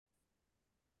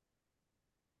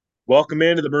Welcome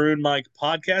into the Maroon Mike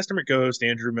podcast. I'm your co-host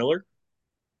Andrew Miller.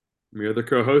 I'm your other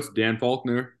co-host, Dan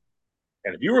Faulkner.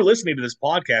 And if you were listening to this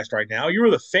podcast right now, you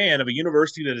are the fan of a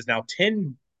university that is now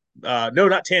 10, no,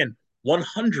 not 10,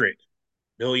 $100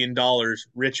 million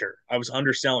richer. I was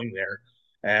underselling there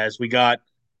as we got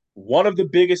one of the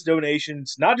biggest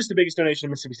donations, not just the biggest donation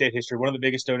in Mississippi State history, one of the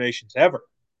biggest donations ever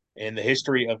in the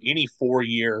history of any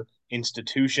four-year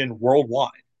institution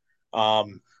worldwide.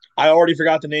 Um, I already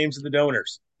forgot the names of the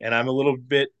donors, and I'm a little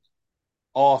bit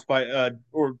off by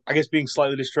or I guess being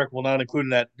slightly distractible, not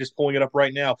including that, just pulling it up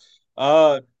right now.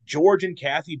 George and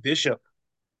Kathy Bishop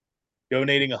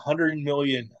donating 100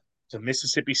 million to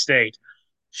Mississippi State.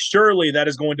 Surely that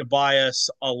is going to buy us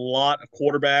a lot of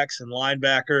quarterbacks and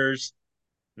linebackers.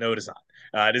 No, it is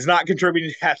not. It is not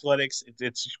contributing to athletics.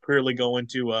 It's purely going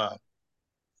to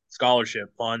scholarship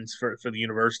funds for the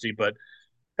university. But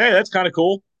hey, that's kind of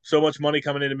cool. So much money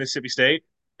coming into Mississippi State,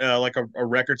 like a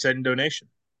record-setting donation.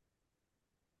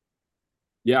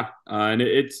 Yeah, and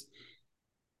it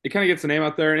kind of gets the name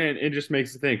out there, and it just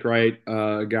makes you think, right?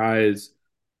 Guys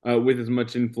with as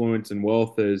much influence and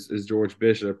wealth as George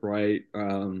Bishop, right?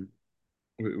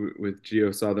 With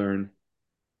Geo Southern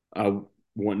uh,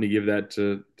 wanting to give that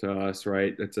to us,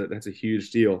 right? That's a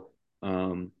huge deal.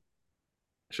 Um,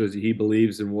 Shows you he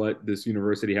believes in what this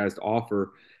university has to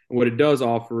offer, and what it does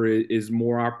offer is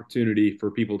more opportunity for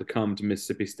people to come to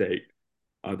Mississippi State.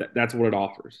 That's what it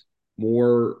offers.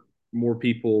 More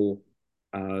people,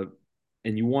 uh,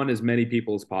 and you want as many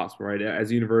people as possible, right?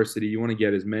 As a university, you want to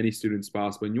get as many students as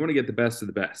possible, and you want to get the best of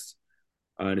the best.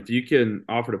 And if you can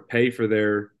offer to pay for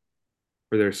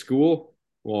their school,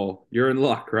 well, you're in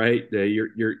luck, right?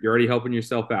 You're already helping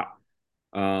yourself out.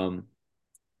 Um,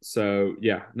 so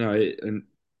yeah, no, and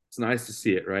it's nice to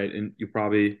see it, right? And you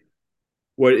probably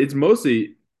it's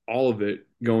mostly all of it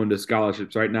going to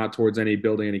scholarships, right? Not towards any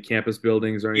building, any campus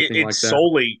buildings or anything like It's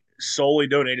that. solely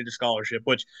donated to scholarship,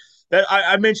 which that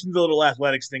I mentioned the little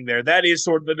athletics thing there. That is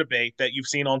sort of the debate that you've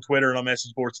seen on Twitter and on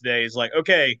message boards today. Is like,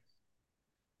 okay,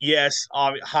 yes,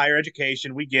 higher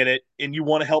education, we get it, and you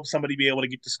want to help somebody be able to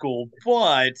get to school,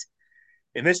 but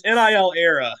in this NIL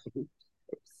era,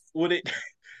 would it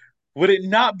would it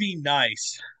not be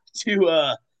nice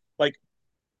to like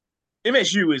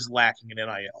MSU is lacking in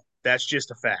NIL. That's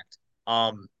just a fact.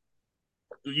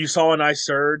 You saw a nice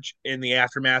surge in the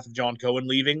aftermath of John Cohen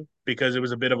leaving because it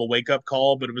was a bit of a wake up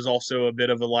call, but it was also a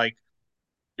bit of a like,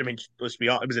 I mean, let's be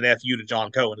honest, it was an FU to John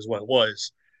Cohen, is what it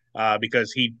was,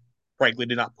 because he frankly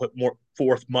did not put more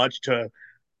forth much to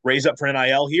raise up for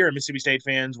NIL here, and Mississippi State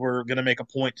fans were going to make a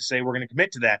point to say we're going to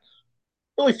commit to that.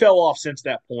 Really fell off since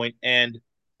that point, and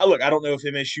look, I don't know if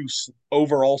MSU's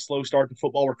overall slow start to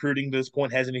football recruiting to this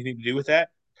point has anything to do with that.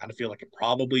 Kind of feel like it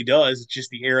probably does. It's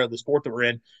just the era of the sport that we're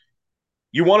in.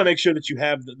 You want to make sure that you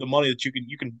have the money that you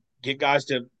can get guys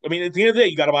to. I mean, at the end of the day,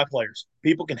 you got to buy players.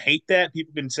 People can hate that.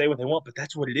 People can say what they want, but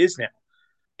that's what it is now.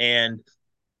 And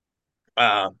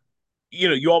uh,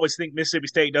 you always think Mississippi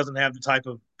State doesn't have the type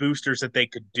of boosters that they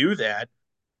could do that.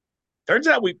 Turns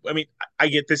out I mean, I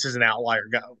get this as an outlier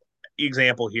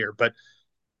example here, but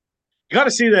you got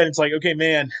to see that it's like, okay,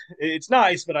 man, it's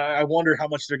nice, but I wonder how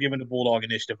much they're giving to Bulldog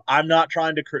Initiative. I'm not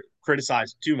trying to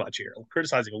criticize too much here. I'm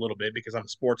criticizing a little bit because I'm a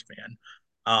sports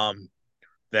fan.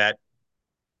 That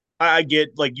I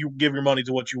get, like, you give your money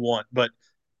to what you want, but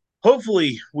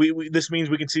hopefully we this means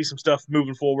we can see some stuff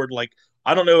moving forward. Like,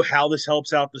 I don't know how this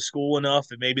helps out the school enough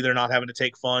that maybe they're not having to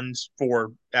take funds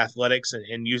for athletics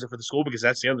and use it for the school, because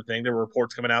that's the other thing. There were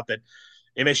reports coming out that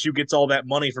MSU gets all that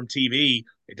money from TV.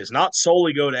 It does not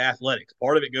solely go to athletics.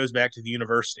 Part of it goes back to the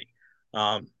university,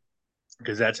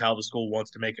 because that's how the school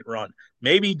wants to make it run.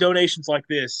 Maybe donations like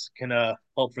this can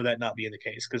help for that not being the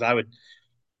case, because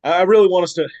I really want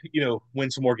us to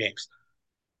win some more games.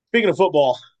 Speaking of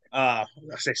football, I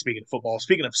say speaking of football,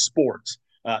 speaking of sports,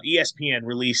 ESPN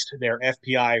released their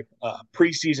FPI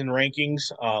preseason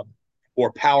rankings,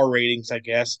 or power ratings, I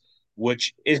guess,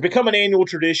 which is become an annual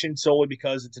tradition solely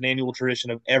because it's an annual tradition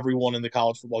of everyone in the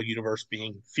college football universe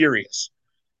being furious.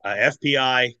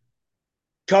 FPI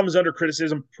comes under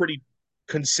criticism pretty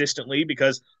consistently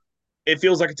because it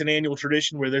feels like it's an annual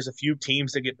tradition where there's a few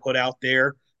teams that get put out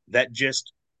there that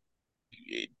just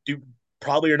do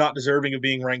probably are not deserving of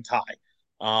being ranked high.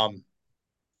 Um,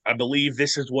 I believe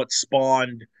this is what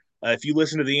spawned. If you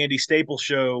listen to the Andy Staples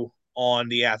show on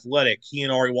The Athletic, he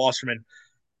and Ari Wasserman,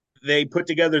 they put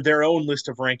together their own list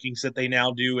of rankings that they now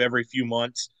do every few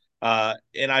months.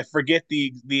 And I forget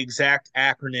the exact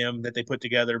acronym that they put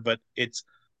together, but it's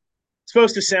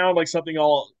supposed to sound like something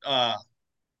all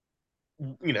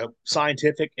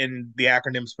scientific, and the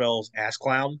acronym spells ass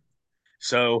clown.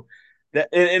 So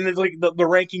And it's like the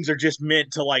rankings are just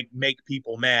meant to like make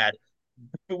people mad,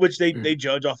 which they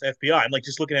judge off FPI. I'm like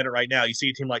just looking at it right now. You see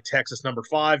a team like Texas number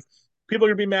 5, people are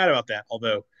gonna be mad about that.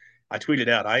 Although I tweeted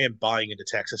out I am buying into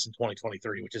Texas in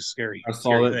 2023, which is a I saw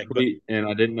scary that thing. But tweet and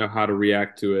I didn't know how to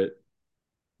react to it.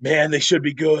 man, they should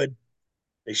be good.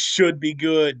 They should be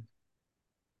good.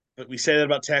 But we say that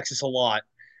about Texas a lot.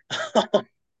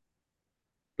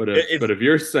 But if if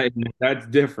you're saying that, that's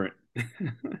different.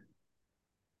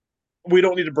 we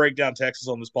don't need to break down Texas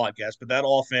on this podcast, but that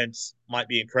offense might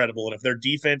be incredible. And if their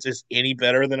defense is any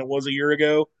better than it was a year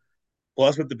ago,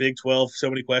 plus with the Big 12, so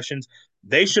many questions,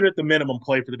 they should at the minimum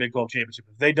play for the Big 12 championship.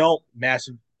 If they don't,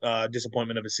 massive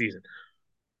disappointment of a season.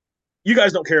 You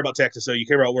guys don't care about Texas, though. You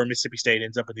care about where Mississippi State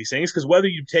ends up with these things because whether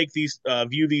you take these,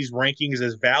 view these rankings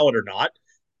as valid or not,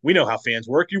 we know how fans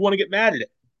work. You want to get mad at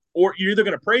it. Or you're either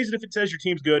going to praise it if it says your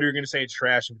team's good, or you're going to say it's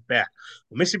trash and bad.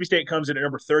 Well, Mississippi State comes in at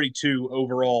number 32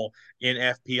 overall in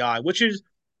FPI, which is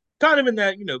kind of in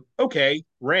that, okay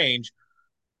range.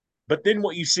 But then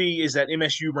what you see is that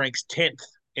MSU ranks 10th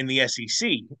in the SEC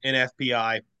in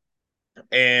FPI.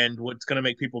 And what's going to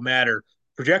make people matter,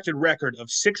 projected record of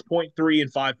 6.3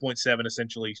 and 5.7,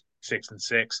 essentially 6 and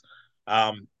 6.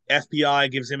 FPI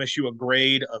gives MSU a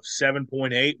grade of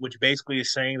 7.8, which basically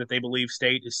is saying that they believe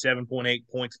State is 7.8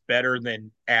 points better than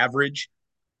average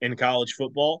in college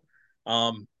football.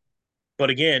 But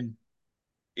again,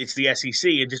 it's the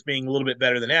SEC, and just being a little bit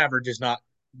better than average is not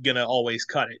going to always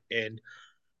cut it. And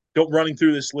don't running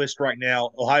through this list right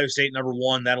now. Ohio State number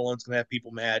 1, that alone's gonna have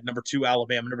people mad. Number 2,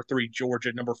 Alabama. Number 3,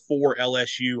 Georgia. Number 4,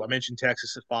 LSU. I mentioned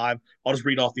Texas at 5. I'll just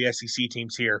read off the SEC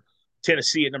teams here.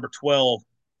 Tennessee at number 12.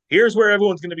 Here's where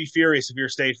everyone's gonna be furious if you're a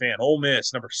State fan. Ole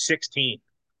Miss number 16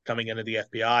 coming into the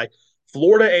FPI.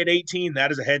 Florida at 18. That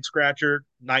is a head scratcher.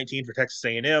 19 for Texas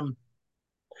A&M.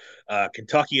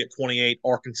 Kentucky at 28,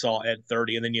 Arkansas at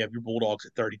 30, and then you have your Bulldogs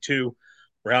at 32.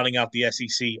 Rounding out the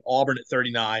SEC, Auburn at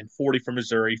 39, 40 for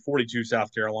Missouri, 42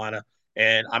 South Carolina,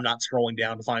 and I'm not scrolling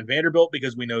down to find Vanderbilt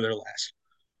because we know they're last.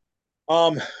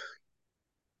 Um,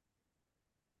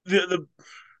 the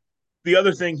the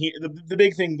other thing here, the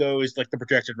big thing though, is like the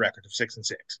projected record of 6 and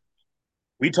 6.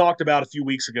 We talked about a few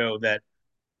weeks ago that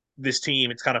this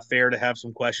team, it's kind of fair to have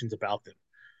some questions about them.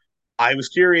 I was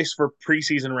curious for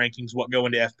preseason rankings what go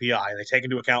into FPI. They take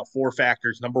into account 4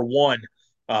 factors. Number 1,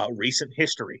 recent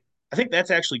history. I think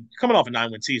that's actually coming off a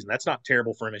 9-win season. That's not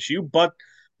terrible for MSU, but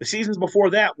the seasons before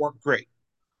that weren't great.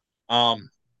 Um,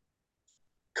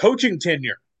 Coaching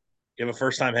tenure. You have a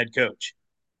first-time head coach.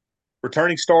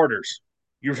 Returning starters.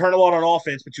 You return a lot on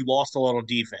offense, but you lost a lot on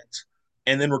defense.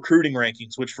 And then recruiting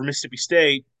rankings, which for Mississippi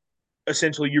State,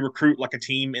 essentially you recruit like a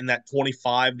team in that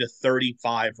 25 to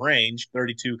 35 range.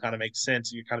 32 kind of makes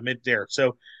sense. You're kind of mid there.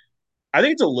 So I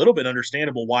think it's a little bit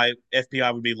understandable why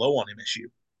FPI would be low on MSU.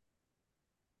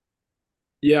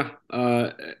 Yeah,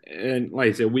 and like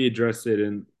I said, we addressed it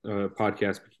in a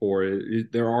podcast before.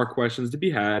 There are questions to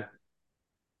be had,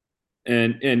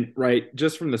 and right,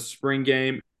 just from the spring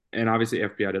game, and obviously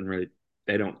FBI doesn't really,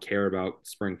 they don't care about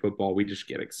spring football. We just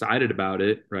get excited about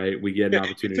it, right? We get an It's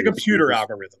a opportunity to see computer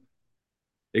algorithm.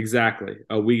 exactly.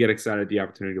 We get excited the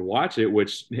opportunity to watch it,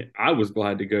 which I was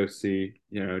glad to go see.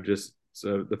 Just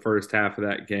so the first half of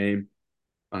that game,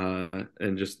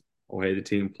 and just the way the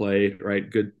team played, right?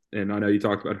 Good, and I know you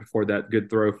talked about it before, that good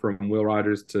throw from Will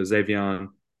Rogers to Xavier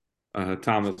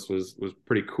Thomas was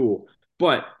pretty cool.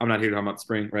 But I'm not here to talk about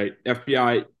spring, right?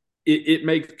 FBI, it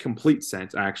makes complete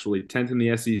sense actually. 10th in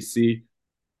the SEC.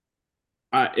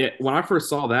 When I first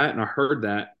saw that and I heard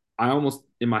that, I almost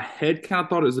in my head kind of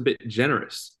thought it was a bit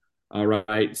generous.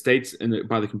 Right, states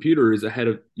by the computer is ahead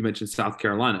of, you mentioned South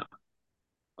Carolina.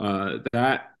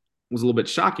 That was a little bit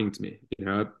shocking to me.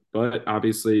 But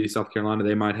obviously South Carolina,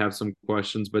 they might have some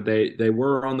questions, but they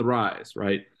were on the rise,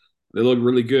 right? They looked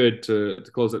really good to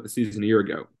close out the season a year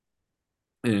ago,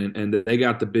 and they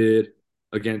got the bid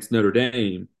against Notre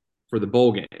Dame for the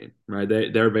bowl game, right?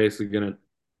 They're basically going to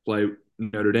play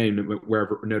Notre Dame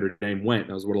wherever Notre Dame went.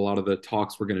 That was what a lot of the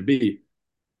talks were going to be,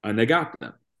 and they got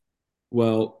them.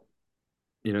 Well,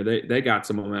 they got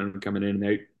some momentum coming in.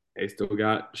 They still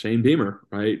got Shane Beamer,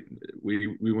 right?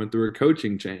 We went through a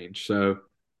coaching change, so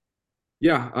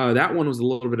yeah, that one was a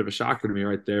little bit of a shocker to me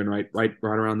right there, and right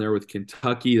around there with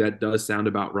Kentucky. That does sound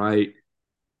about right.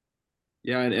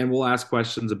 Yeah, and we'll ask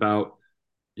questions about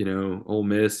Ole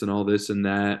Miss and all this and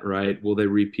that, right? Will they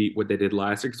repeat what they did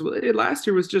last year? Because what they did last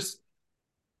year was just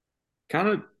kind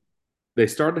of, they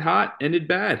started hot, ended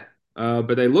bad,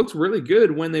 but they looked really good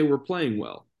when they were playing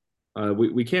well.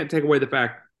 We can't take away the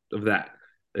fact of that.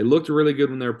 They looked really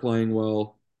good when they were playing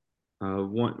well.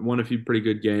 Won a few pretty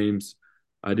good games.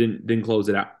 Didn't close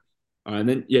it out. And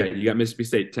then yeah, you got Mississippi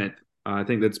State 10th. I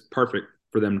think that's perfect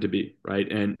for them to be right.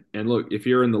 And look, if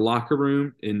you're in the locker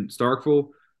room in Starkville,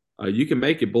 you can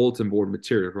make it bulletin board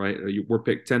material, right? We're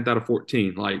picked 10th out of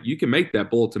 14. Like you can make that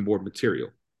bulletin board material.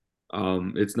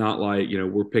 It's not like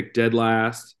we're picked dead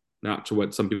last. Not to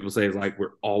what some people say is like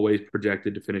we're always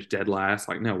projected to finish dead last.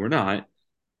 Like no, we're not,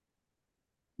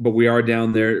 but we are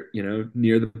down there,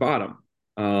 near the bottom.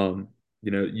 Um,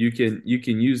 you can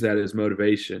use that as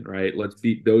motivation, right? Let's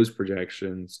beat those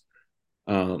projections,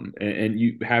 and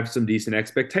you have some decent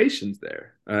expectations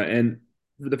there. And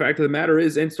the fact of the matter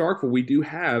is, in Starkville, we do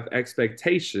have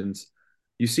expectations.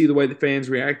 You see the way the fans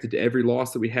reacted to every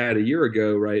loss that we had a year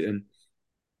ago, right? And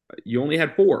you only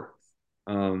had four.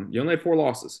 You only had four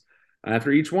losses.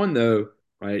 After each one, though,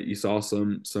 right, you saw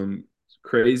some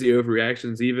crazy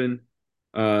overreactions. Even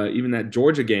that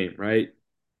Georgia game, right?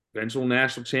 Eventual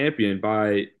national champion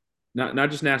by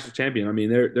not just national champion. I mean,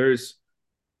 there's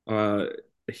uh,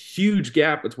 a huge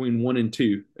gap between 1 and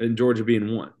 2, and Georgia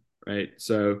being one, right?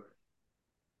 So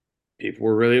people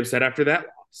were really upset after that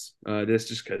loss. That's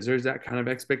just because there's that kind of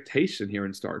expectation here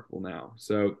in Starkville now.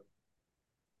 So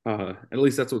at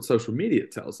least that's what social media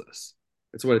tells us.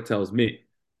 That's what it tells me.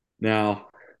 Now,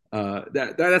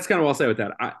 that's kind of what I'll say with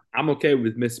that. I'm okay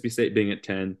with Mississippi State being at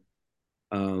 10.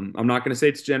 I'm not going to say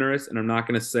it's generous, and I'm not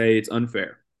going to say it's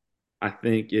unfair. I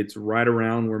think it's right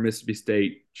around where Mississippi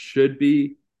State should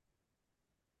be,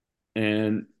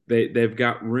 and they've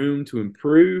got room to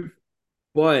improve.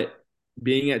 But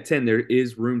being at 10, there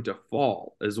is room to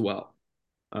fall as well,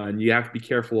 and you have to be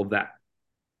careful of that.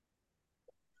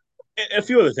 A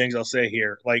few other things I'll say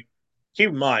here. Like, keep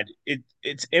in mind,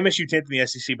 it's MSU 10th in the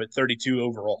SEC, but 32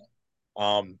 overall.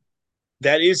 Um,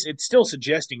 it's still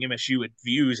suggesting MSU it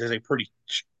views as a pretty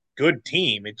good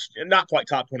team. It's not quite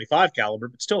top 25 caliber,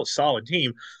 but still a solid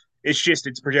team.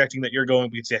 It's projecting that you're going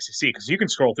against the SEC because you can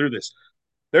scroll through this.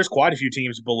 There's quite a few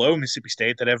teams below Mississippi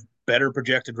State that have better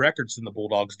projected records than the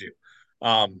Bulldogs do.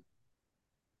 Um,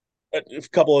 a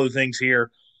couple other things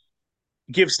here.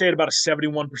 Give State about a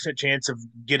 71% chance of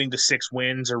getting to 6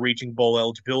 wins or reaching bowl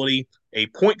eligibility, a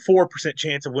 0.4%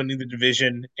 chance of winning the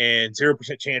division, and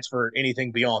 0% chance for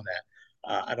anything beyond that.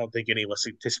 I don't think any of us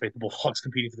anticipate the Bulldogs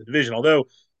competing for the division, although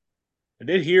I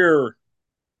did hear,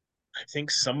 I think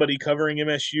somebody covering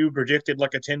MSU projected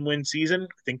like a 10-win season.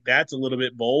 I think that's a little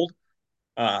bit bold.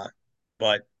 Uh,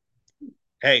 but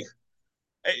hey,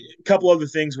 a couple other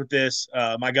things with this.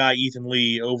 My guy Ethan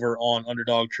Lee over on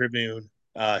Underdog Tribune,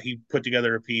 he put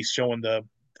together a piece showing the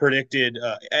predicted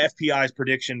FPI's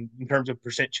prediction in terms of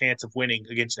percent chance of winning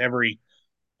against every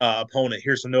opponent.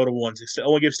 Here's some notable ones. It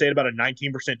only gives State about a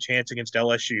 19% chance against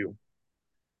LSU.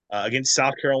 Against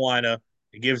South Carolina,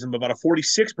 it gives them about a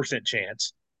 46%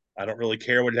 chance. I don't really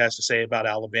care what it has to say about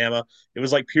Alabama. It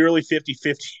was like purely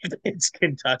 50-50 against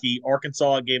Kentucky.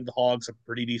 Arkansas gave the Hogs a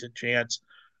pretty decent chance.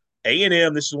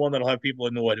 A&M, this is one that'll have people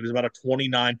annoyed. It was about a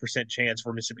 29% chance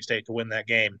for Mississippi State to win that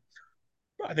game.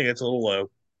 I think that's a little low.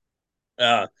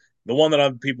 Uh, the one that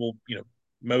have people,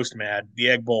 most mad, the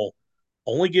Egg Bowl,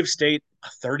 only gives State a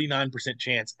 39%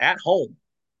 chance at home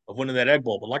of winning that Egg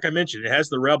Bowl. But like I mentioned, it has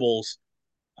the Rebels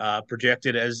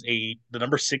projected as the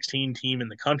number 16 team in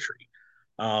the country.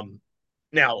 Um,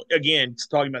 Now, again,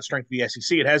 talking about strength of the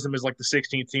SEC, it has them as like the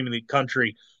 16th team in the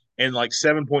country and like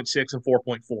 7.6 and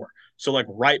 4.4. So like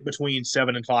right between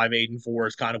 7 and 5, 8 and 4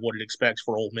 is kind of what it expects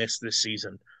for Ole Miss this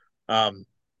season. Um,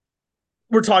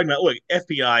 we're talking about look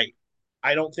FPI.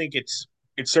 I don't think it's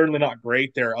certainly not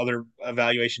great. There are other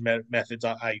evaluation methods.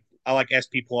 I like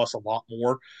SP Plus a lot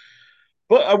more.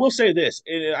 But I will say this.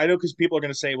 I know because people are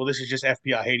going to say, well, this is just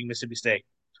FPI hating Mississippi State.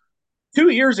 2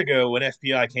 years ago, when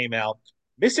FPI came out,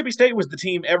 Mississippi State was the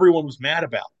team everyone was mad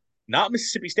about, not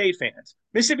Mississippi State fans.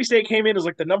 Mississippi State came in as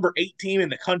like the number 8 team in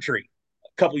the country a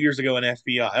couple years ago in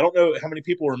FPI. I don't know how many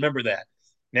people remember that.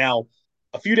 Now,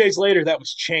 a few days later, that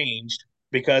was changed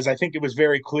because I think it was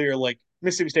very clear like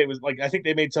Mississippi State was like, I think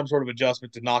they made some sort of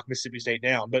adjustment to knock Mississippi State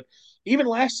down. But even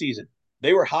last season,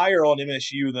 they were higher on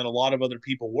MSU than a lot of other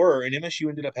people were, and MSU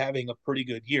ended up having a pretty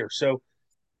good year. So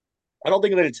I don't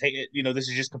think that this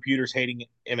is just computers hating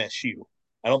MSU.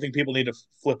 I don't think people need to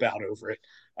flip out over it.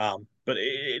 But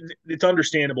it's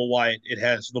understandable why it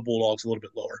has the Bulldogs a little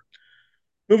bit lower.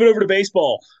 Moving over to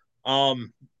baseball.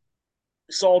 Um,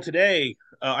 Saw today,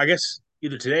 I guess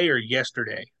either today or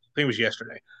yesterday. I think it was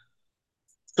yesterday.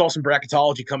 Saw some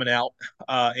bracketology coming out,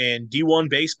 and D1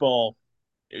 baseball.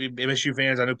 MSU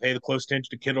fans, I know, pay the close attention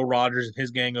to Kendall Rogers and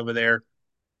his gang over there.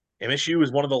 MSU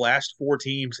is one of the last 4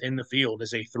 teams in the field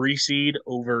as a 3 seed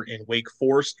over in Wake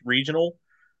Forest Regional.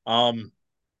 Um,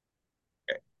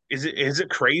 is it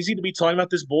crazy to be talking about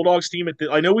this Bulldogs team?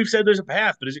 I know we've said there's a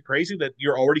path, but is it crazy that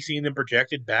you're already seeing them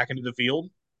projected back into the field?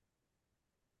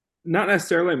 Not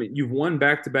necessarily. I mean, you've won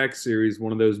back-to-back series,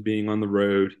 one of those being on the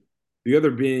road, the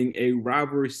other being a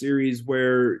rivalry series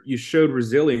where you showed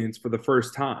resilience for the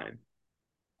first time.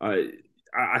 Uh,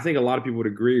 I think a lot of people would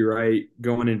agree, right?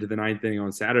 Going into the ninth inning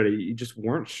on Saturday, you just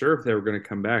weren't sure if they were going to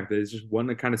come back. It just wasn't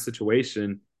the kind of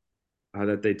situation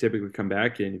that they typically come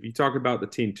back in. If you talk about the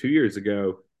team 2 years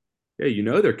ago, yeah, you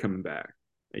know they're coming back.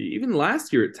 Even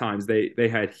last year, at times they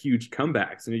had huge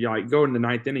comebacks, and you like go in the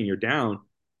ninth inning, you're down.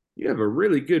 You have a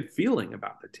really good feeling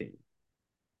about the team.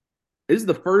 This is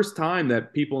the first time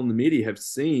that people in the media have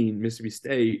seen Mississippi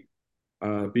State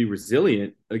be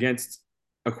resilient against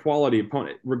a quality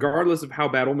opponent, regardless of how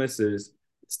bad Ole Miss is.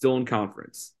 It's still in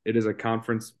conference. It is a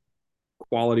conference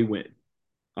quality win.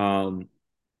 Um,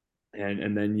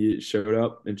 and then you showed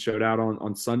up and showed out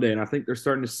on Sunday, and I think they're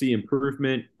starting to see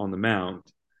improvement on the mound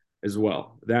as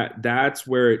well. That's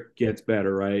where it gets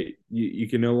better, right? You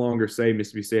can no longer say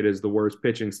Mississippi State is the worst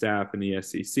pitching staff in the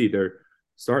SEC. They're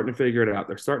starting to figure it out.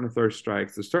 They're starting to throw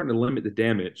strikes. They're starting to limit the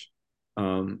damage.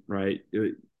 Right?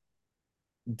 It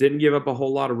didn't give up a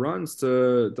whole lot of runs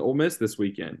to Ole Miss this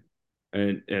weekend,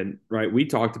 and right, we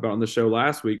talked about on the show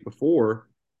last week before.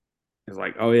 It's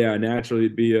like, oh yeah, naturally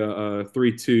it'd be a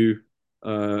 3-2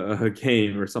 a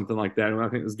game or something like that. And I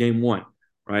think it was game one,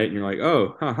 right? And you're like,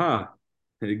 oh, haha,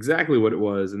 exactly what it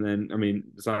was. And then, I mean,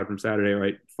 aside from Saturday,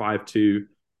 right, 5-2,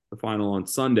 the final on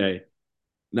Sunday.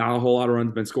 Not a whole lot of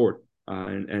runs been scored,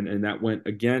 and that went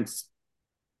against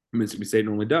Mississippi State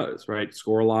normally does, right?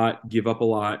 Score a lot, give up a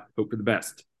lot, hope for the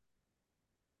best.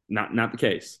 Not the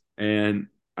case, and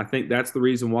I think that's the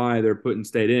reason why they're putting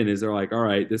State in is they're like, all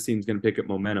right, this team's going to pick up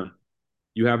momentum.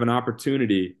 You have an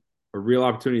opportunity, a real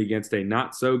opportunity against a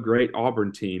not so great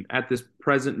Auburn team at this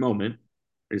present moment.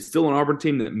 It's still an Auburn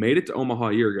team that made it to Omaha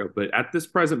a year ago, but at this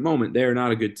present moment, they are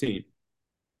not a good team.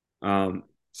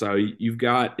 So you've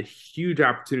got a huge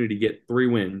opportunity to get 3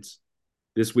 wins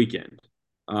this weekend.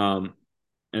 Um,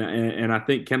 and I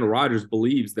think Kendall Rogers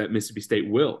believes that Mississippi State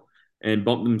will and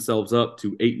bump themselves up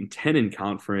to 8-10 in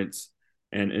conference.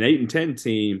 And an 8-10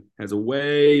 team has a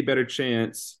way better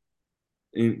chance.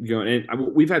 And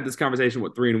we've had this conversation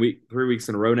 3 weeks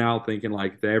in a row now, thinking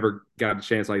like if they ever got a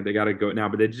chance, like they got to go now,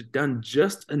 but they've just done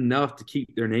just enough to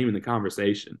keep their name in the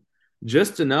conversation,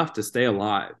 just enough to stay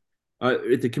alive.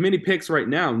 At the committee picks right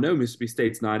now, no, Mississippi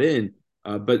State's not in,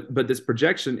 but this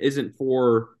projection isn't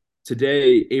for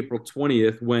today, April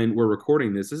 20th, when we're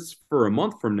recording this. This is for a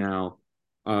month from now,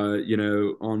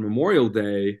 on Memorial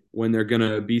Day when they're going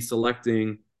to be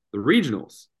selecting the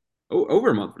regionals over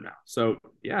a month from now. So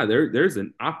yeah, there's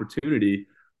an opportunity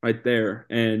right there,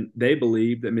 and they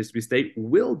believe that Mississippi State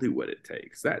will do what it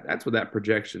takes. That's what that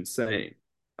projection's saying.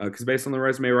 Because based on the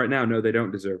resume right now, no, they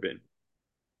don't deserve it.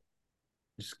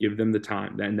 Just give them the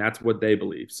time, and that's what they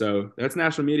believe. So that's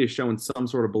national media showing some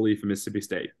sort of belief in Mississippi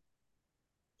State.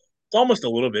 It's almost a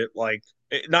little bit like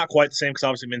not quite the same because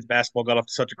obviously men's basketball got off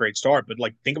to such a great start, but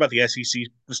like think about the SEC,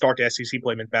 the start to SEC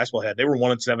play men's basketball had. They were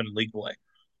 1-7 in league play,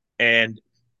 and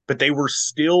but they were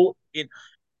still in.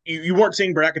 You weren't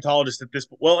seeing bracketologists at this.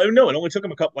 Well, no, it only took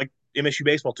them a couple. Like MSU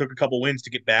baseball took a couple wins to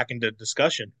get back into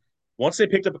discussion. Once they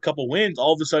picked up a couple wins,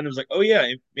 all of a sudden it was like, oh yeah,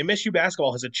 MSU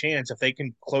basketball has a chance if they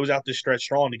can close out this stretch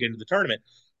strong to get into the tournament.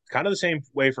 It's kind of the same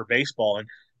way for baseball. And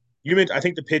you mentioned, I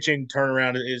think the pitching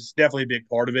turnaround is definitely a big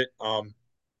part of it.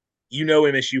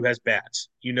 MSU has bats.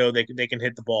 They can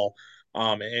hit the ball,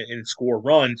 and score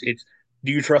runs. It's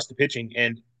do you trust the pitching?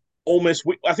 And Ole Miss,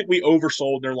 I think we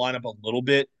oversold their lineup a little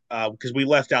bit because we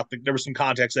left out there was some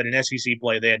context that in SEC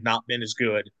play they had not been as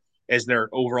good as their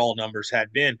overall numbers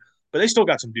had been, but they still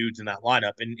got some dudes in that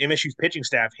lineup, and MSU's pitching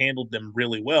staff handled them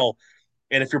really well.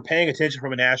 And if you're paying attention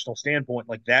from a national standpoint,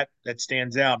 like that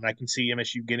stands out, and I can see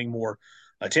MSU getting more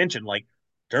attention. Like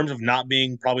in terms of not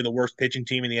being probably the worst pitching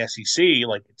team in the SEC,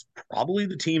 like it's probably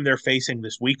the team they're facing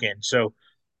this weekend. So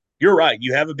you're right.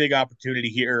 You have a big opportunity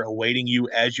here awaiting you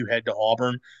as you head to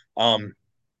Auburn. Um,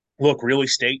 Look, really,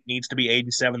 State needs to be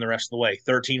 8-7 the rest of the way.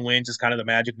 13 wins is kind of the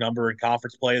magic number in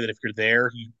conference play. That if you're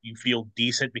there, you feel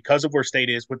decent because of where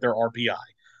State is with their RPI.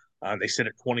 They sit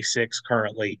at 26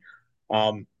 currently.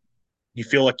 Um, you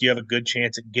feel like you have a good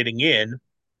chance at getting in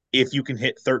if you can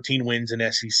hit 13 wins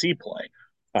in SEC play.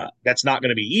 That's not going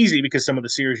to be easy because some of the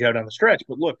series you have down the stretch.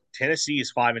 But look, Tennessee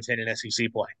is 5-10 in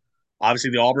SEC play.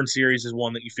 Obviously, the Auburn series is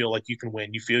one that you feel like you can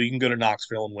win. You feel you can go to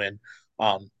Knoxville and win.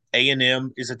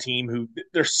 A&M is a team who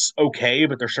they're okay,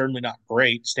 but they're certainly not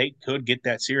great. State could get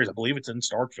that series. I believe it's in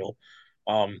Starkville.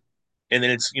 And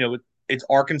then it's it's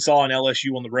Arkansas and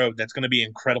LSU on the road. That's going to be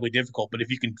incredibly difficult. But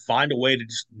if you can find a way to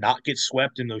just not get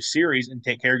swept in those series and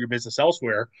take care of your business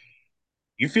elsewhere,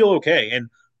 you feel okay. And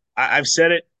I've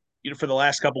said it, for the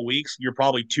last couple of weeks. You're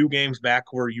probably 2 games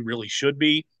back where you really should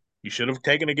be. You should have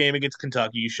taken a game against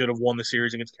Kentucky. You should have won the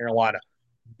series against Carolina.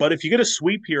 But if you get a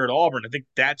sweep here at Auburn, I think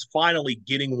that's finally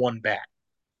getting one back.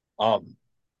 Um,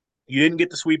 you didn't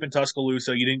get the sweep in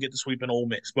Tuscaloosa. You didn't get the sweep in Ole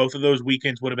Miss. Both of those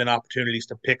weekends would have been opportunities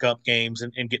to pick up games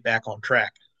and get back on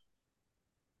track.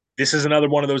 This is another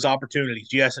one of those opportunities.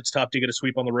 Yes, it's tough to get a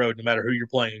sweep on the road, no matter who you're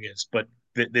playing against, but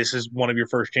this is one of your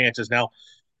first chances. Now,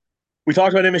 we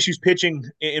talked about MSU's pitching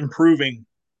improving,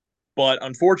 but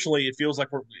unfortunately, it feels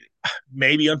like we're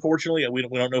maybe unfortunately we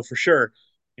don't know for sure.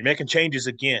 You're making changes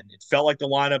again. It felt like the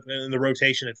lineup and the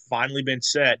rotation had finally been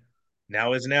set.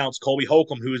 Now, as announced, Colby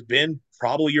Holcomb, who has been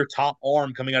probably your top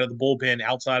arm coming out of the bullpen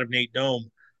outside of Nate Dome,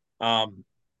 um,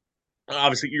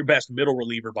 obviously your best middle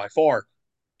reliever by far.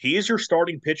 He is your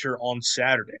starting pitcher on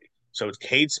Saturday. So it's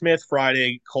Cade Smith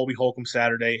Friday, Colby Holcomb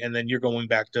Saturday, and then you're going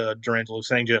back to Durangelo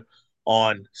Senga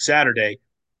on Saturday.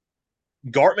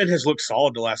 Gartman has looked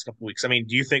solid the last couple weeks. I mean,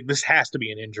 do you think this has to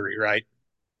be an injury, right?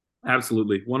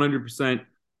 Absolutely, 100%.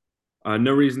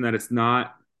 No reason that it's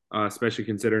not, especially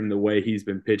considering the way he's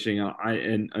been pitching.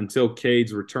 And until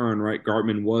Cade's return, right,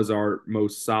 Gartman was our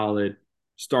most solid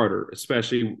starter,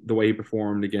 especially the way he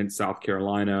performed against South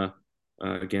Carolina,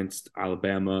 against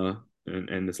Alabama,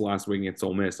 and this last week against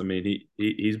Ole Miss. I mean,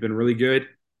 he's been really good.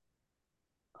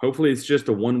 Hopefully, it's just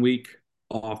a 1 week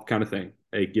off kind of thing.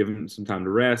 Hey, give him some time to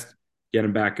rest, get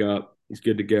him back up. He's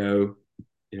good to go,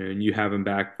 and you have him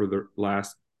back for the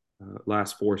last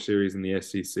 4 series in the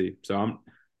SEC. So I'm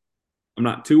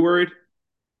not too worried,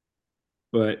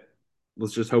 but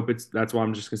let's just hope it's. That's why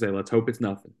I'm just gonna say let's hope it's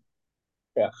nothing.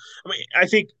 Yeah. I mean, I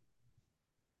think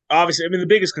obviously, I mean, the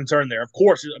biggest concern there, of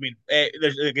course, I mean,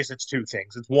 I guess it's 2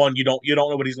 things. It's one, you don't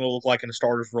know what he's going to look like in a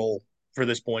starter's role for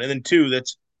this point, and then two,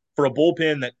 that's for a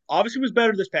bullpen that obviously was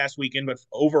better this past weekend, but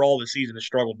overall this season has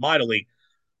struggled mightily.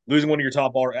 Losing one of your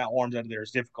top arms out of there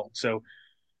is difficult. So,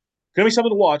 gonna be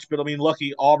something to watch. But I mean,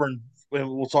 lucky Auburn.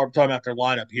 We'll talk about their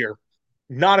lineup here.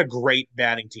 Not a great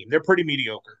batting team. They're pretty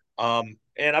mediocre.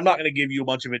 And I'm not going to give you a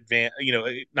bunch of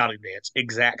not advanced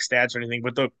exact stats or anything,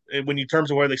 but when you terms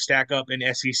of where they stack up in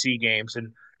SEC games,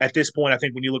 and at this point, I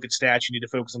think when you look at stats, you need to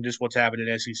focus on just what's happening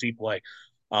in SEC play.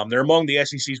 They're among the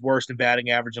SEC's worst in batting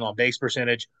average and on base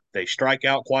percentage. They strike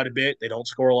out quite a bit. They don't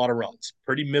score a lot of runs.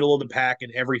 Pretty middle of the pack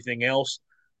and everything else.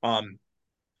 Um,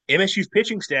 MSU's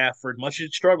pitching staff, for as much as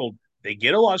it struggled, they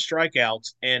get a lot of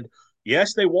strikeouts. And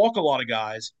yes, they walk a lot of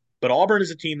guys, but Auburn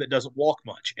is a team that doesn't walk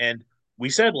much. And we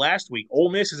said last week,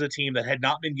 Ole Miss is a team that had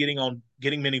not been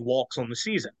getting many walks on the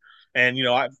season. And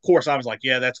of course, I was like,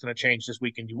 yeah, that's going to change this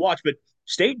weekend you watch. But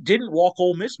State didn't walk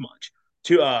Ole Miss much.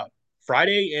 To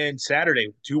Friday and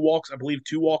Saturday, 2 walks, I believe,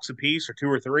 2 walks apiece or 2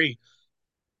 or 3.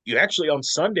 You actually on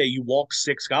Sunday you walked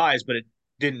 6 guys, but it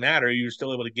didn't matter. You were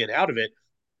still able to get out of it.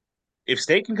 If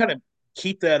State can kind of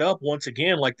keep that up once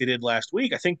again like they did last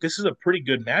week, I think this is a pretty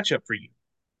good matchup for you.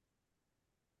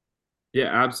 Yeah,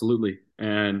 absolutely.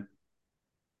 And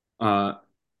uh,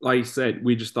 like you said,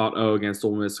 we just thought, oh, against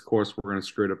Ole Miss, of course we're going to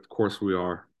screw it up. Of course we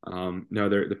are. No,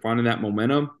 they're finding that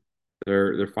momentum.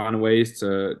 They're finding ways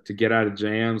to get out of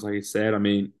jams. Like I said, I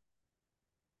mean,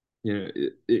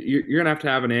 you're gonna have to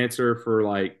have an answer for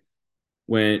like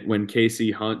when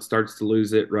Casey Hunt starts to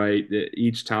lose it, right?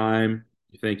 Each time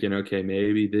you're thinking, okay,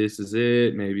 maybe this is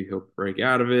it. Maybe he'll break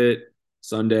out of it.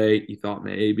 Sunday, you thought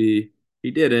maybe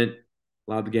he didn't.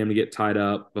 Allowed the game to get tied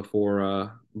up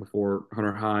before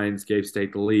Hunter Hines gave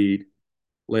State the lead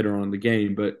later on in the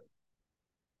game. But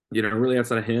really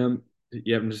outside of him,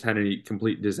 you haven't just had any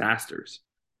complete disasters.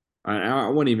 I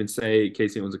wouldn't even say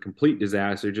Casey was a complete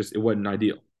disaster. Just it wasn't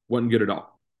ideal, wasn't good at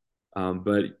all.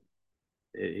 But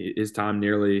his time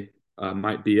nearly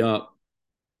might be up.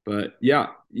 But yeah,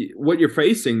 what you're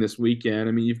facing this weekend,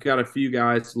 I mean, you've got a few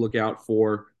guys to look out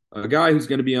for. A guy who's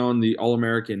going to be on the All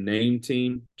American name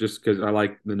team, just because I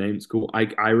like the name, it's cool.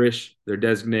 Ike Irish, their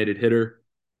designated hitter.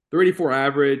 384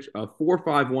 average, a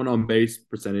 4.51 on base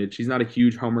percentage. He's not a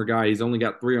huge homer guy. He's only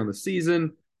got 3 on the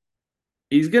season.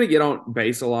 He's going to get on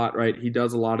base a lot, right? He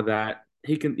does a lot of that.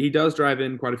 He does drive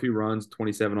in quite a few runs,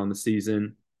 27 on the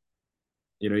season.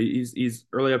 He's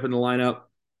early up in the lineup,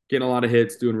 getting a lot of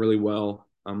hits, doing really well.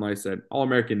 Like I said, All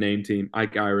American name team,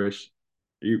 Ike Irish.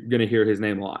 You're going to hear his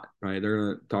name a lot, right? They're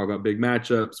going to talk about big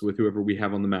matchups with whoever we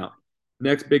have on the mound.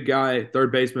 Next big guy,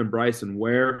 third baseman Bryson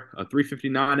Ware, a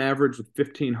 359 average with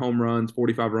 15 home runs,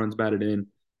 45 runs batted in.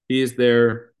 He is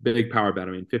their big power bat.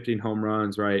 I mean, 15 home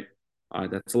runs, right?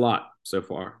 That's a lot so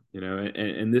far,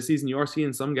 and this season you are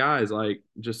seeing some guys like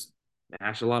just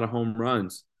smash a lot of home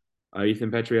runs.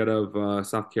 Ethan Petrie out of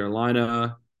South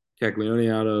Carolina, Caglione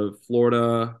out of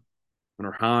Florida,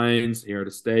 Hunter Hines here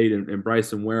to State, and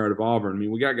Bryson Ware out of Auburn. I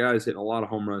mean, we got guys hitting a lot of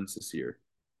home runs this year.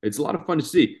 It's a lot of fun to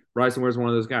see. Bryson Ware's one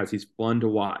of those guys. He's fun to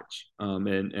watch,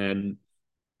 and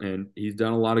he's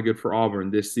done a lot of good for Auburn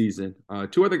this season.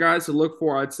 Two other guys to look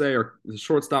for, I'd say, are the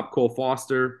shortstop Cole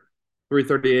Foster,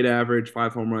 338 average,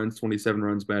 5 home runs, 27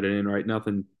 runs batted in. Right,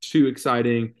 nothing too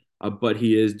exciting, but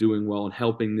he is doing well and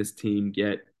helping this team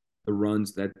get the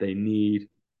runs that they need.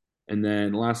 And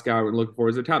then the last guy we're looking for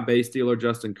is the top base stealer,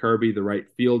 Justin Kirby, the right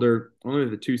fielder. Only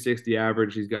with a 260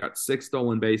 average. He's got 6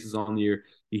 stolen bases on the year.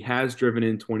 He has driven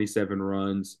in 27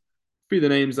 runs. A few of the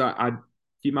names I'd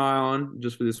keep my eye on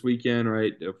just for this weekend,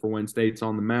 right? For when State's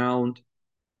on the mound.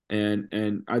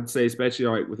 And I'd say, especially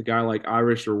right, with a guy like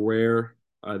Irish or Ware,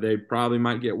 they probably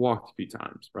might get walked a few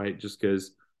times, right? Just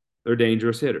because they're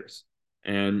dangerous hitters.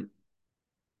 And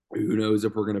who knows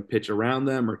if we're going to pitch around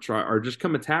them or try or just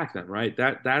come attack them, right?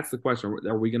 That's the question.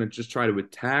 Are we going to just try to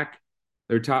attack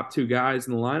their top two guys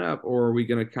in the lineup, or are we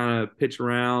going to kind of pitch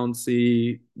around,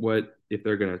 see what if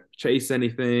they're going to chase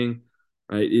anything,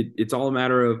 right? It's all a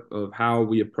matter of how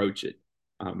we approach it.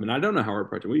 And I don't know how we're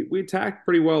approaching. We attacked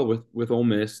pretty well with Ole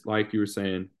Miss, like you were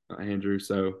saying, Andrew.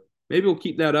 So maybe we'll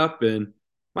keep that up and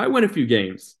might win a few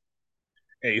games.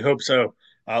 Hey, you hope so.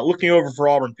 Looking over for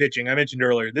Auburn pitching, I mentioned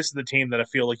earlier, this is the team that I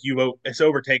feel like it's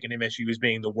overtaken MSU as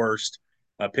being the worst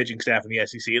pitching staff in the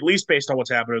SEC, at least based on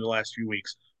what's happened over the last few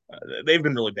weeks. They've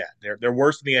been really bad. They're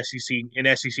worse in the SEC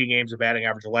in SEC games of batting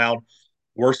average allowed,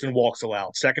 worse in walks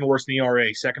allowed, second worst in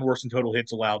ERA, second worst in total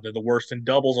hits allowed. They're the worst in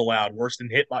doubles allowed, worst in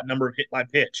hit by number of hit by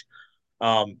pitch.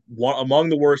 Among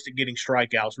the worst at getting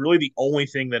strikeouts. Really, the only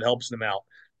thing that helps them out.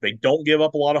 They don't give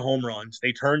up a lot of home runs.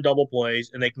 They turn double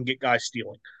plays, and they can get guys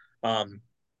stealing. Um,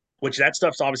 which that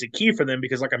stuff's obviously key for them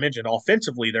because, like I mentioned,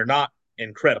 offensively they're not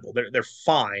incredible. They're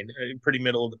fine, pretty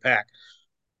middle of the pack.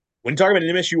 When you talk about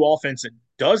an MSU offense that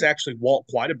does actually walk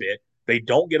quite a bit, they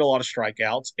don't get a lot of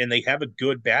strikeouts, and they have a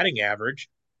good batting average.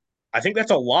 I think that's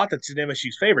a lot that's in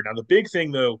MSU's favor. Now, the big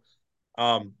thing though,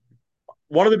 um,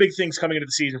 one of the big things coming into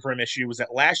the season for MSU was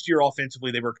that last year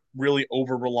offensively they were really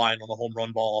over reliant on the home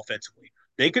run ball offensively.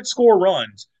 They could score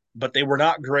runs, but they were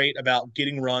not great about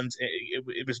getting runs.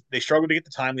 It was they struggled to get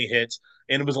the timely hits,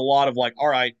 and it was a lot of like, all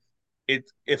right,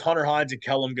 if Hunter Hines and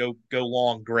Kellum go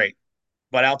long, great.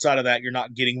 But outside of that, you're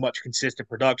not getting much consistent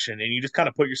production, and you just kind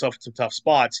of put yourself in some tough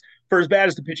spots. For as bad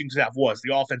as the pitching staff was,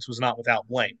 the offense was not without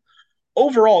blame.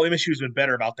 Overall, MSU has been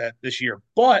better about that this year,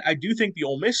 but I do think the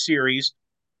Ole Miss series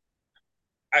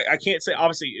I can't say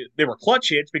obviously they were clutch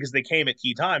hits because they came at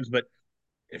key times, but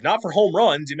if not for home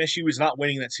runs, MSU is not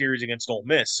winning that series against Ole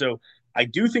Miss. So I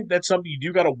do think that's something you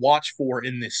do got to watch for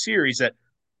in this series. That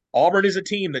Auburn is a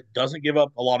team that doesn't give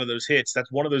up a lot of those hits.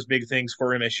 That's one of those big things for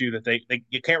MSU that they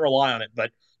you can't rely on it.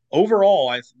 But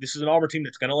overall, this is an Auburn team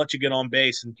that's going to let you get on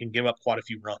base and can give up quite a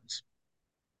few runs.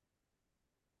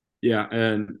 Yeah,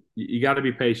 and you got to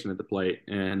be patient at the plate.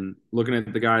 And looking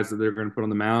at the guys that they're going to put on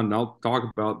the mound, and I'll talk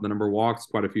about the number of walks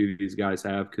quite a few of these guys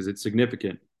have because it's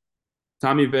significant.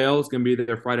 Tommy Vale is going to be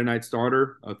their Friday night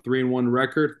starter, a 3-1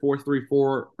 record,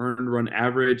 4.34 earned run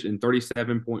average, and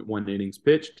 37.1 innings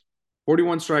pitched.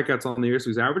 41 strikeouts on the year, so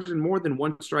he's averaging more than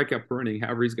one strikeout per inning.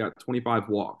 However, he's got 25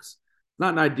 walks.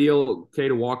 Not an ideal K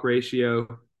to walk ratio.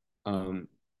 Um,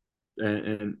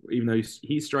 and even though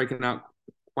he's striking out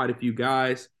quite a few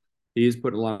guys, he is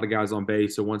putting a lot of guys on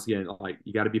base. So once again, like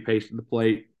you got to be patient at the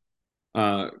plate.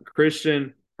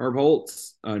 Christian Herb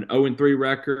Holtz, an 0-3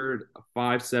 record, a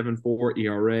 5.74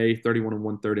 ERA, 31 and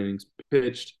 1/3 innings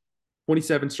pitched,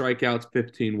 27 strikeouts,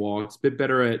 15 walks. Bit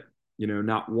better at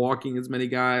not walking as many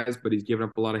guys, but he's giving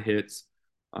up a lot of hits.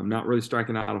 Not really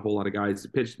striking out a whole lot of guys.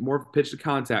 He's a more pitch to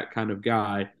contact kind of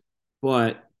guy,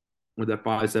 but with that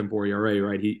 5.74 ERA,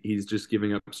 right, he's just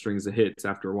giving up strings of hits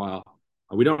after a while.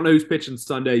 We don't know who's pitching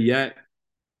Sunday yet.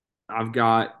 I've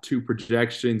got two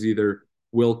projections, either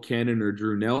Will Cannon or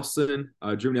Drew Nelson.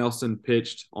 Drew Nelson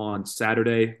pitched on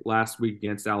Saturday last week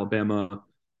against Alabama,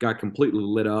 got completely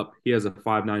lit up. He has a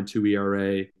 5.92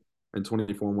 ERA and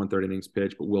 24 and 1/3 innings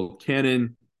pitched. But Will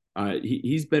Cannon,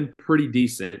 he's been pretty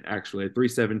decent, actually. A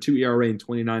 3.72 ERA and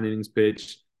 29 innings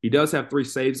pitched. He does have 3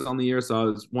 saves on the year, so I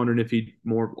was wondering if he'd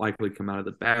more likely come out of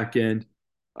the back end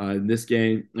in this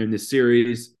game, in this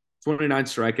series. 29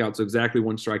 strikeouts, so exactly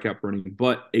one strikeout per inning,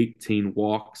 but 18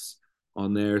 walks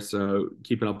on there. So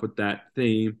keeping up with that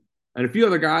theme. And a few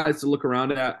other guys to look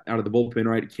around at out of the bullpen,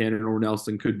 right? Cannon or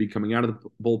Nelson could be coming out of the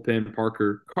bullpen.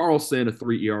 Parker Carlson, a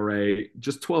 3 ERA,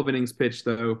 just 12 innings pitched,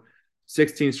 though.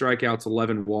 16 strikeouts,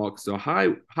 11 walks. So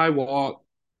high walk,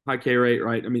 high K rate,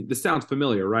 right? I mean, this sounds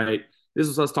familiar, right? This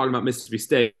was us talking about Mississippi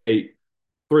State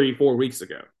 3, 4 weeks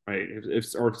ago, right?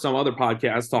 Or some other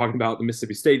podcast talking about the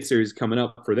Mississippi State series coming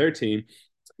up for their team.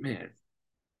 Man,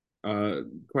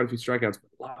 quite a few strikeouts,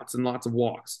 lots and lots of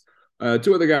walks.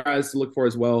 Two other guys to look for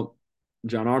as well.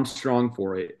 John Armstrong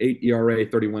for a 8 ERA,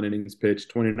 31 innings pitched,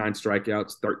 29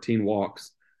 strikeouts, 13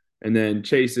 walks. And then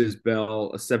Chase's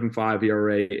Bell, a 7.5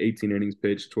 ERA, 18 innings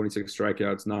pitched, 26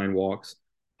 strikeouts, 9 walks.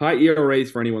 High ERAs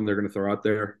for anyone they're going to throw out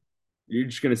there. You're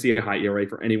just going to see a high ERA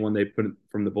for anyone they put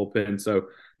from the bullpen. So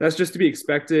that's just to be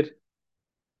expected.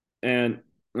 And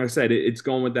like I said, it's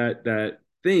going with that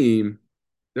theme.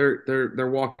 They're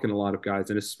walking a lot of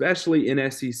guys, and especially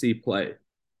in SEC play.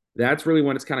 That's really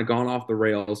when it's kind of gone off the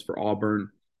rails for Auburn.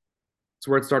 It's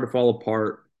where it started to fall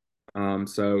apart.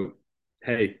 So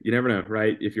hey, you never know,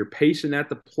 right? If you're patient at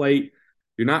the plate,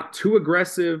 you're not too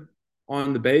aggressive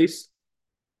on the base,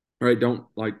 right? Don't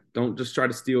just try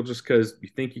to steal just because you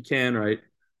think you can, right?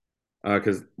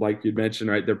 Because like you mentioned,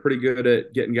 right, they're pretty good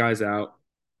at getting guys out.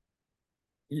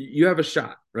 You have a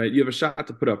shot, right? You have a shot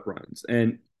to put up runs,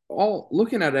 and all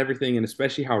looking at everything, and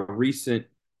especially how recent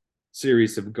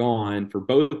series have gone for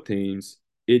both teams,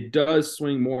 it does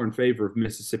swing more in favor of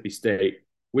Mississippi State,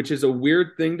 which is a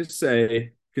weird thing to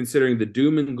say considering the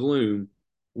doom and gloom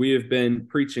we have been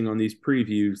preaching on these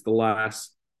previews the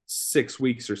last 6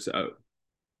 weeks or so.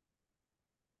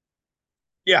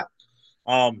 Yeah.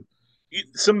 Um,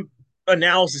 some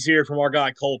analysis here from our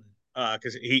guy Colton,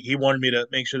 because he wanted me to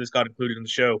make sure this got included in the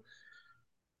show.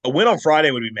 A win on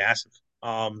Friday would be massive.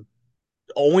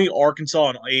 Only Arkansas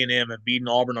and A&M have beaten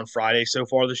Auburn on Friday so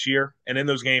far this year, and in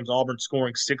those games, Auburn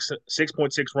scoring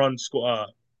 6.6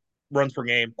 runs per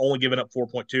game, only giving up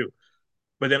 4.2.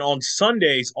 But then on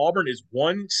Sundays, Auburn is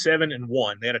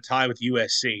 1-7-1. They had a tie with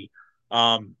USC.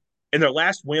 And their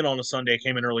last win on a Sunday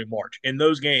came in early March. In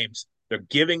those games, they're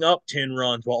giving up 10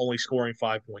 runs while only scoring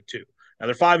 5.2. Now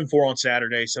they're 5-4 on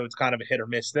Saturday, so it's kind of a hit or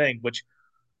miss thing, which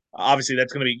obviously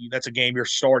that's a game you're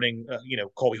starting,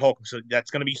 Colby Holcomb. So that's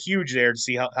going to be huge there to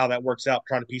see how that works out,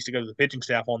 trying to piece together the pitching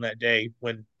staff on that day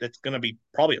when that's going to be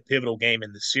probably a pivotal game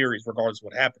in the series, regardless of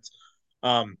what happens.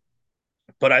 Um,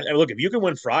 but look, if you can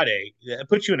win Friday, that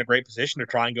puts you in a great position to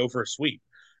try and go for a sweep.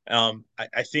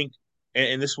 I think,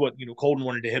 and this is what Colton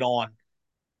wanted to hit on.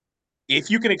 If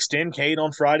you can extend Cade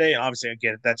on Friday, and obviously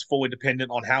again that's fully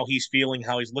dependent on how he's feeling,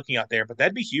 how he's looking out there, but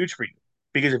that'd be huge for you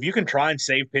because if you can try and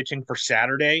save pitching for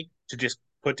Saturday to just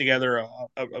put together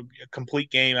a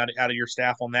complete game out of your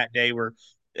staff on that day, where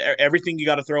everything you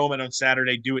got to throw them in on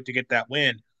Saturday, do it to get that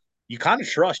win. You kind of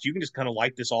trust you can just kind of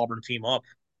light this Auburn team up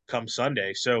come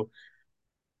Sunday. So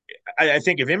I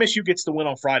think if MSU gets the win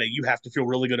on Friday, you have to feel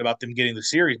really good about them getting the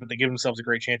series, but they give themselves a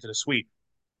great chance at a sweep.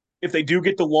 If they do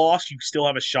get the loss, you still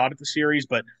have a shot at the series,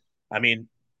 but I mean,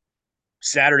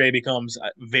 Saturday becomes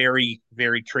very,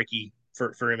 very tricky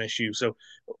for MSU. So,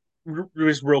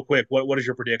 just real quick, what is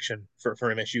your prediction for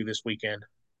MSU this weekend?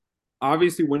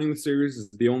 Obviously, winning the series is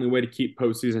the only way to keep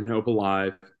postseason hope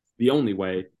alive. The only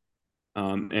way.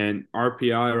 And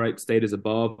RPI, right, state is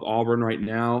above Auburn right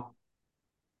now.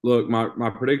 Look,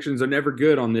 my predictions are never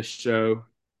good on this show.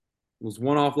 It was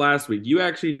one off last week. You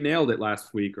actually nailed it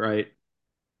last week, right?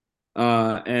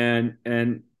 And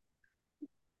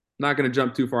not going to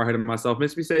jump too far ahead of myself.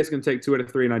 Mississippi State is going to take 2 out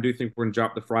of 3, and I do think we're going to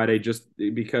drop the Friday just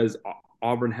because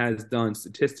Auburn has done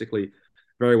statistically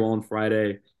very well on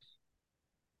Friday.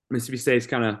 Mississippi State's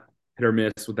kind of hit or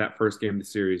miss with that first game of the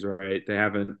series, right? They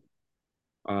haven't,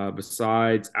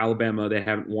 besides Alabama, they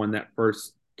haven't won that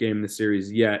first game in the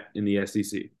series yet in the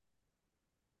SEC.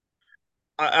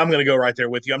 I'm going to go right there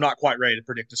with you. I'm not quite ready to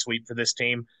predict a sweep for this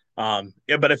team.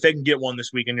 Yeah, but if they can get one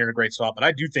this weekend, you're in a great spot. But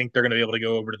I do think they're going to be able to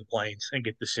go over to the Plains and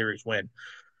get the series win.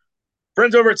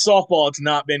 Friends over at softball, it's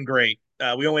not been great.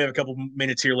 We only have a couple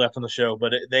minutes here left on the show,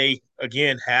 but they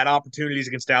again had opportunities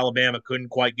against Alabama, couldn't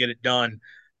quite get it done.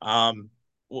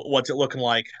 What's it looking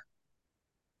like?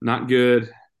 Not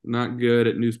good. Not good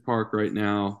at News Park right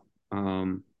now.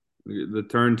 The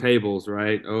turntables,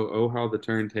 right? Oh, how the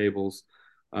turntables.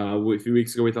 A few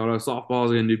weeks ago, we thought, oh,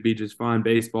 softball's going to be just fine.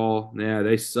 Baseball, yeah,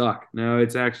 they suck. No,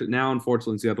 it's actually now,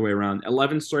 unfortunately, it's the other way around.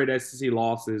 11 straight SEC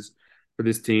losses for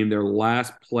this team. They're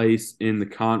last place in the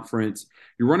conference.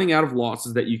 You're running out of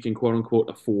losses that you can, quote unquote,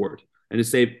 afford. And to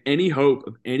save any hope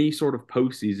of any sort of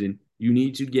postseason, you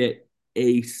need to get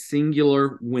a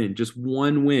singular win, just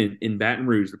one win in Baton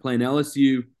Rouge. They're playing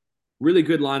LSU. Really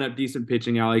good lineup, decent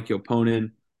pitching. Ali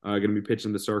Kilponen going to be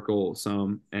pitching the circle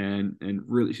some, and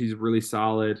really she's really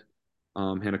solid.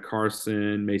 Hannah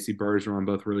Carson, Macy Bergeron,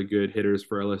 both really good hitters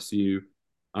for LSU.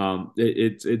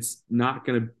 It's not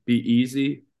going to be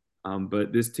easy,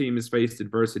 but this team has faced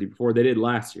adversity before. They did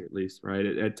last year, at least, right?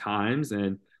 At times,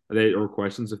 and They or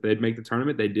questions if they'd make the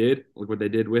tournament. They did. Look what they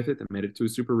did with it. They made it to a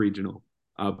super regional.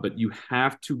 But you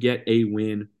have to get a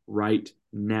win right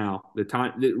now.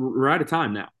 We're out of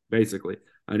time now, basically.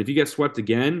 And if you get swept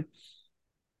again,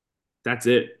 that's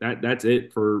it. That's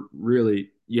it for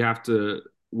really. You have to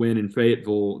win in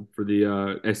Fayetteville for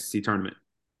the SEC tournament.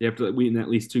 You have to win at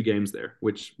least 2 games there,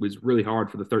 which was really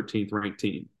hard for the 13th ranked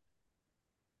team.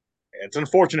 It's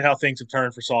unfortunate how things have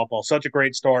turned for softball. Such a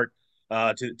great start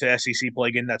to SEC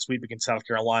play, getting that sweep against South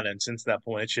Carolina, and since that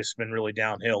point, it's just been really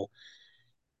downhill.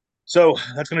 So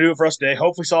that's going to do it for us today.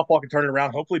 Hopefully, softball can turn it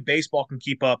around. Hopefully, baseball can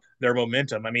keep up their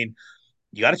momentum. I mean,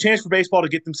 you got a chance for baseball to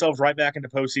get themselves right back into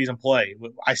postseason play.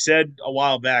 I said a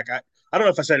while back, I don't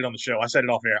know if I said it on the show. I said it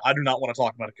off air. I do not want to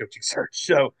talk about a coaching search.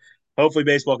 So hopefully,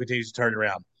 baseball continues to turn it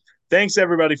around. Thanks,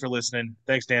 everybody, for listening.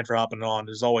 Thanks, Dan, for hopping on.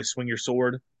 As always, swing your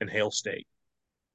sword and hail state.